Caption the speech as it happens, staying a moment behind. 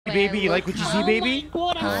Baby, you like what you see, baby?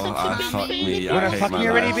 Oh, fuck me. You wanna fuck me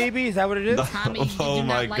already, baby? Is that what it is? Tommy, Oh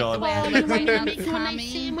my god. What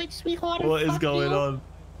is going on?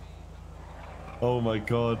 Oh my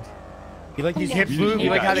god. You like these hips move? You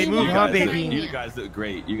like how they move, huh, baby? You guys look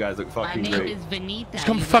great. You guys look fucking great. My name is Vanita. Just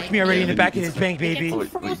come fuck me already in the back of this bank, baby.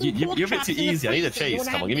 You're a bit too easy. I need a chase.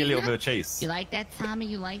 Come on, give me a little bit of chase. You like that, Tommy?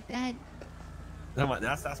 You like that? No,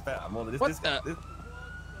 that's better. More than this.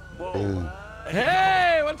 Whoa.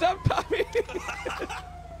 Hey, what's up, Tommy?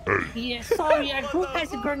 Yeah, sorry, our group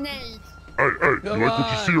has a grenade. Hey, you like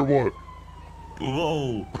what you see or what?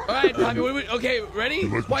 Whoa. All right, Tommy. Okay, ready?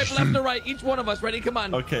 Swipe left or right. Each one of us. Ready? Come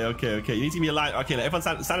on. Okay. You need to give me a line. Okay, everyone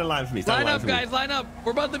stand in line for me. Line up, guys. Line up.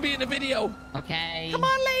 We're about to be in the video. Okay. Come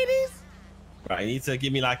on, ladies. Right, you need to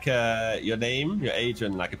give me like your name, your age,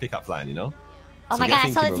 and like a pickup line. You know. Oh my god,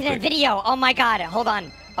 I saw this in a video. Oh my god, hold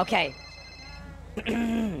on. Okay.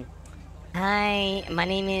 Hi, my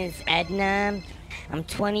name is Edna. I'm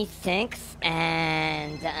 26,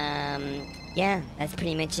 and yeah, that's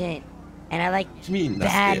pretty much it. And I like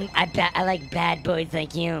I like bad boys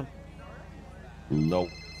like you. No.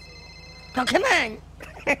 Oh, come on.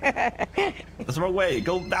 That's the wrong way.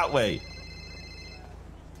 Go that way.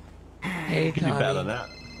 Hey, You can do better than Tommy.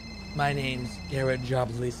 that. My name's Garrett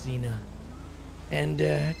Jobslicina. And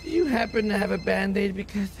do you happen to have a band-aid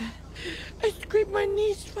because I scraped my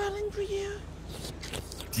knees falling for you?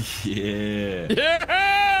 Yeah.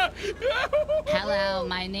 Yeah! Hello,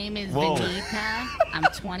 my name is Vanita. I'm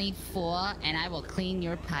 24, and I will clean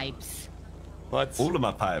your pipes. What? All of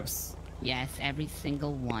my pipes. Yes, every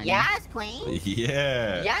single one. Yes, queen.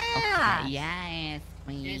 Yeah. Yeah. Okay, yes,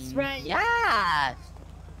 queen. That's right. Yes.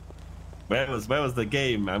 Where was the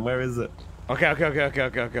game, man? Where is it? Okay.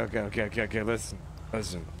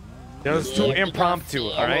 Listen. It was too impromptu,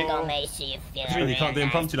 all right? You can't do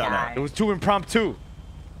impromptu like that. It was too impromptu.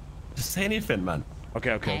 Just say anything, man.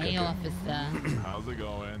 Okay. Hey, officer. How's it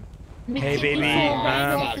going? Hey, baby.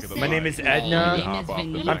 My name is Edna. My name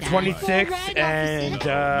is I'm Vanita. 26, and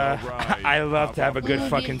I love to have a good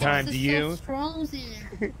fucking time. Do you?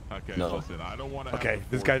 Okay, No. listen, I don't want to. Okay,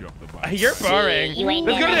 this guy. You're See, boring. you ain't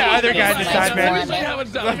Let's go to the never other had guy this this time, man.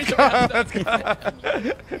 Let's go.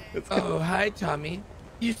 Let's go. Oh, hi, Tommy.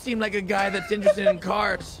 You seem like a guy that's interested in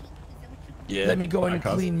cars. Yeah. Let me go in and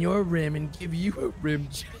cars. clean your rim and give you a rim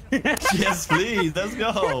check. Yes, please. Let's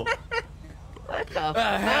go.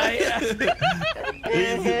 Hi.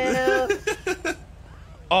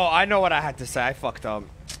 Oh, I know what I had to say. I fucked up.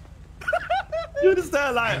 You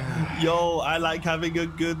understand? Like, yo, I like having a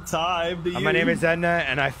good time. Do you? My name is Edna,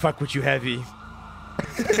 and I fuck with you heavy.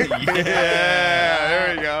 Yeah,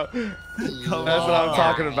 there we go. Come That's what I'm on.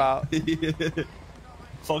 talking about.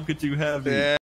 Fuck with you heavy. Yeah.